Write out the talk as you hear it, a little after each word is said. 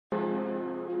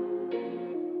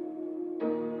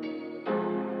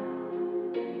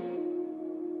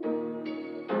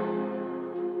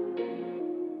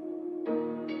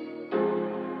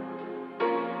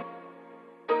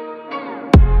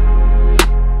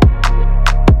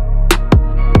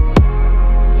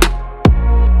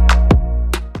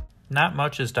Not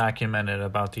much is documented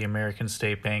about the American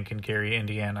State Bank in Gary,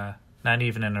 Indiana, not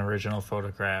even an original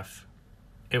photograph.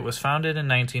 It was founded in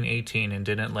 1918 and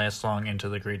didn't last long into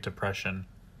the Great Depression.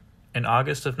 In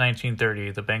August of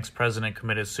 1930, the bank's president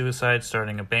committed suicide,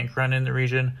 starting a bank run in the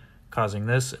region, causing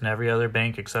this and every other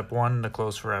bank except one to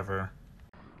close forever.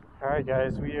 Alright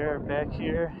guys, we are back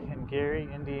here in Gary,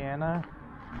 Indiana,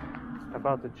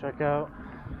 about to check out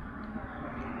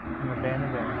an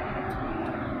abandoned bank.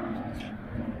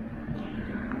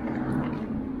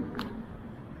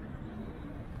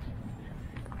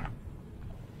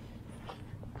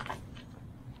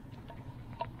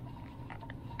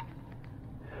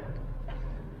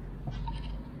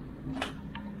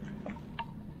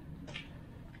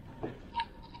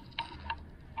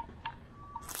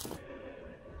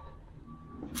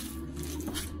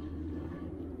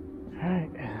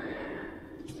 Alright,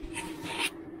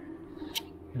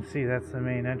 you can see that's the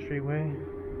main entryway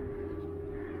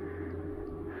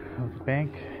of the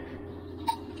bank,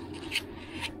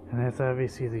 and that's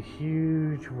obviously the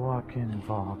huge walk-in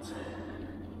vault.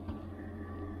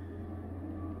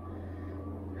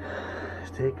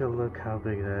 Take a look how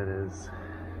big that is.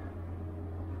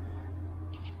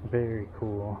 Very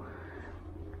cool.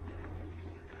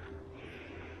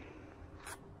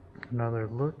 Another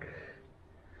look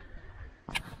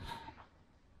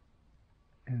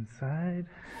inside.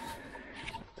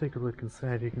 Take a look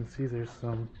inside. You can see there's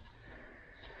some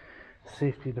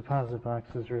safety deposit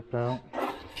boxes ripped out.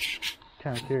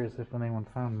 Kind of curious if anyone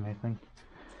found anything.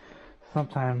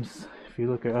 Sometimes if you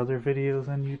look at other videos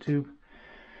on YouTube,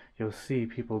 you'll see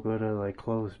people go to like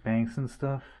closed banks and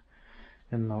stuff,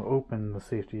 and they'll open the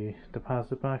safety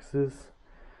deposit boxes.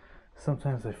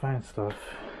 Sometimes they find stuff,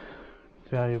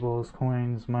 valuables,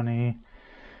 coins, money,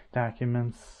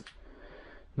 documents.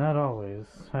 Not always.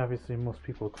 Obviously most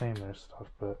people claim their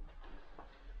stuff, but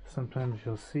sometimes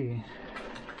you'll see.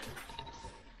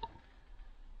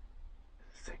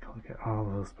 Let's take a look at all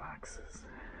those boxes.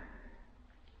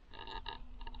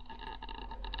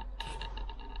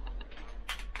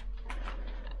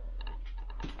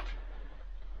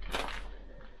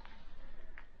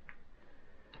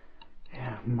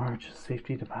 Yeah, March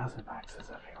safety deposit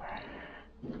boxes everywhere.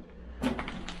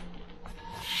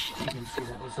 You can see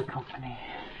that was the company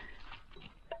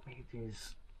that made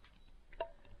these.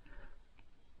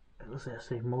 It was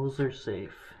actually Moser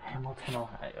Safe, Hamilton,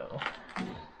 Ohio.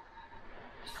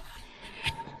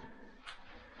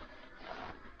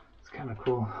 It's kind of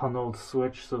cool. An old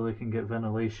switch so they can get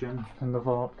ventilation in the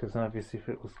vault, because obviously if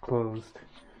it was closed,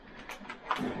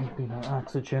 there'd be no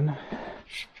oxygen.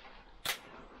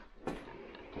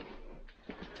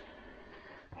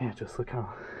 Yeah, just look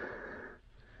how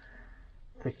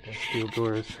thick the steel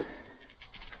doors.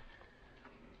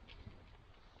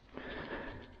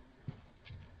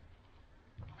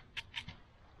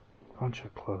 Bunch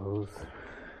of clothes.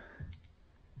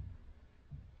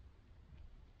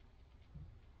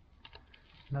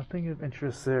 Nothing of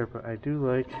interest there, but I do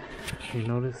like, you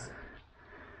notice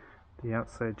the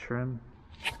outside trim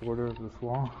border of this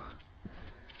wall.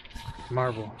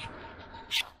 Marble.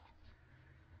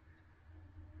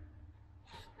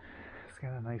 It's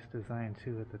got a nice design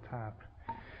too at the top.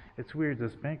 It's weird,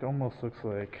 this bank almost looks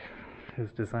like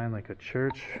it's designed like a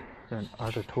church or an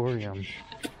auditorium.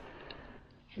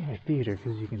 Yeah, a theater,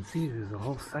 because you can see there's a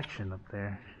whole section up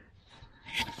there.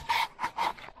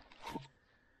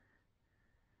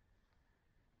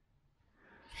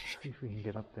 See if we can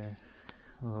get up there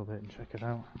a little bit and check it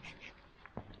out.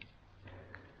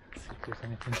 See if there's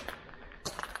anything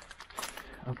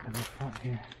up in the front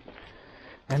here.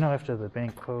 I know after the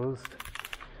bank closed,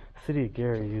 the city of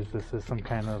Gary used this as some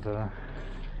kind of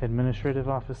administrative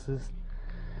offices.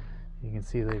 You can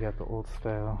see they got the old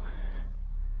style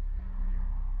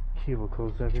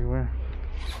cubicles everywhere.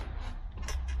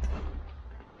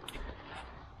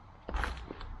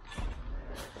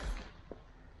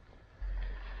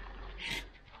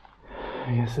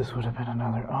 I guess this would have been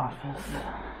another office.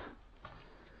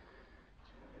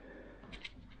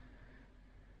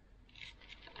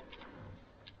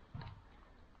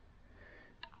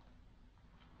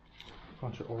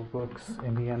 Bunch of old books,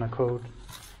 Indiana code.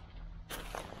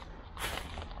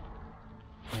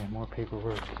 Yeah, more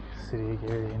paperwork. City of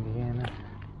Gary, Indiana.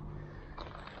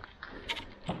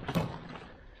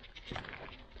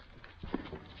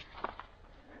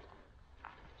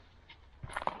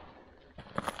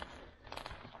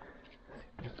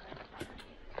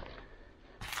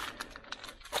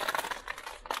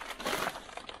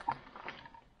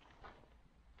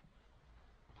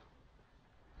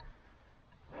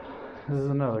 This is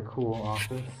another cool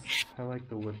office. I like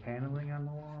the wood paneling on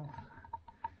the wall.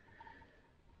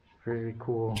 Very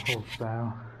cool old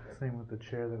style. Same with the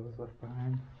chair that was left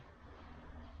behind.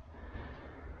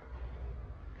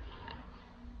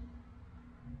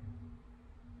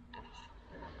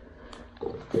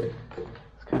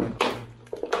 It's kind of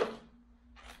cool.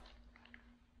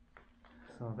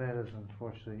 So that is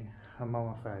unfortunately a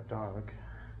mummified dog.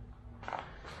 If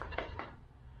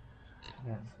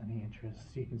that's any interest.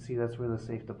 You can see that's where the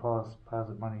safe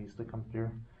deposit money used to come through.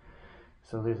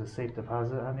 So there's a safe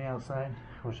deposit on the outside,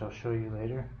 which I'll show you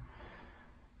later.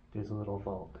 There's a little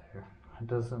vault there. It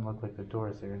doesn't look like the door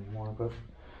is there anymore, but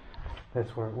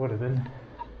that's where it would have been.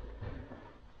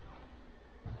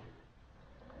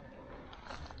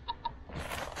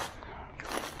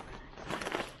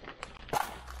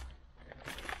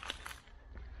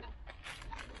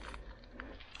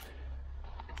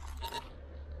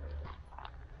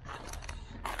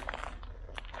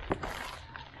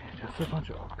 Just a bunch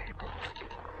of old paperwork.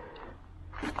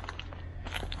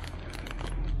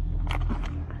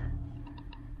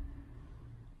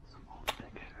 Some old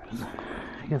pictures.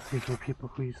 I guess these were people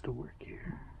who used to work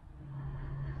here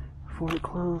before it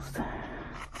closed.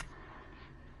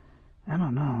 I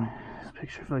don't know. This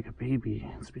picture of like a baby.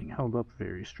 It's being held up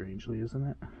very strangely, isn't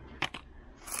it?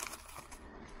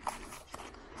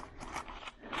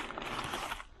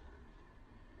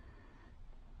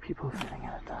 People sitting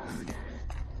at a desk.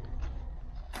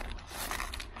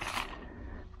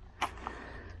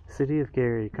 City of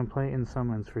Gary, complaint and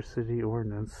summons for city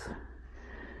ordinance.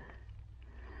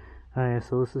 Oh yeah,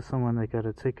 so this is someone that got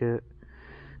a ticket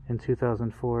in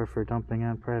 2004 for dumping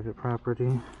on private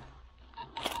property.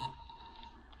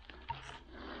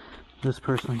 This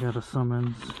person got a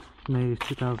summons May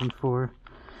 2004.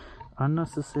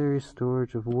 Unnecessary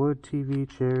storage of wood, TV,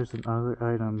 chairs, and other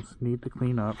items need to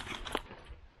clean up.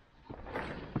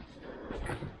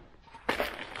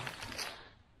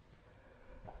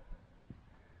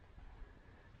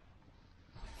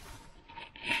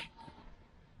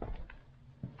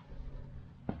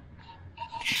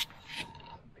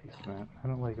 I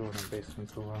don't like it when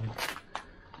basements alone.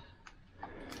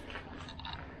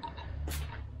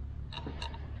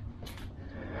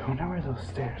 I wonder where those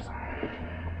stairs are.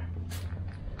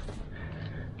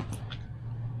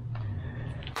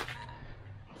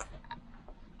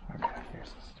 Okay,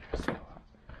 here's the stairs.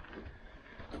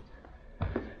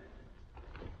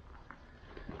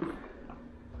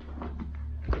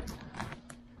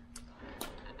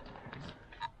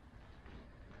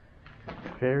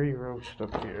 Very roached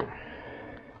up here.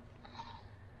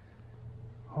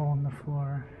 Hole in the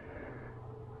floor.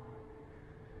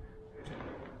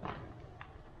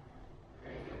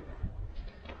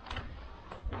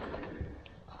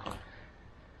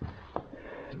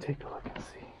 Take a look and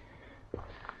see.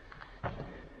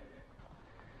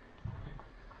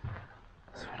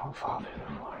 So we don't fall through the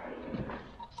floor.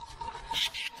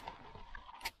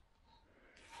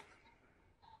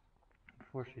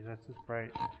 Unfortunately, that's as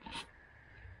bright as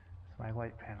my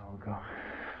light panel will go.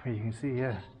 But you can see,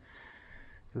 yeah.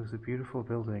 It was a beautiful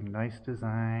building, nice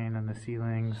design, and the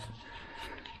ceilings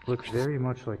look very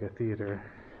much like a theater.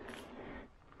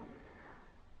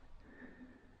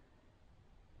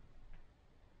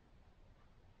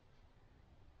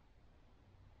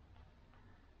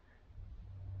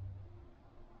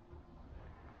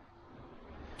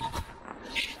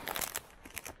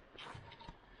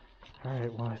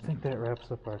 Alright, well I think that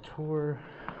wraps up our tour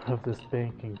of this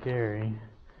bank in Gary.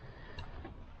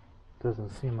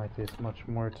 Doesn't seem like there's much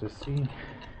more to see.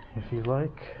 If you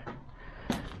like,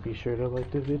 be sure to like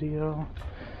the video,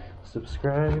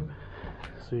 subscribe,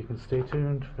 so you can stay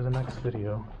tuned for the next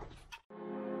video.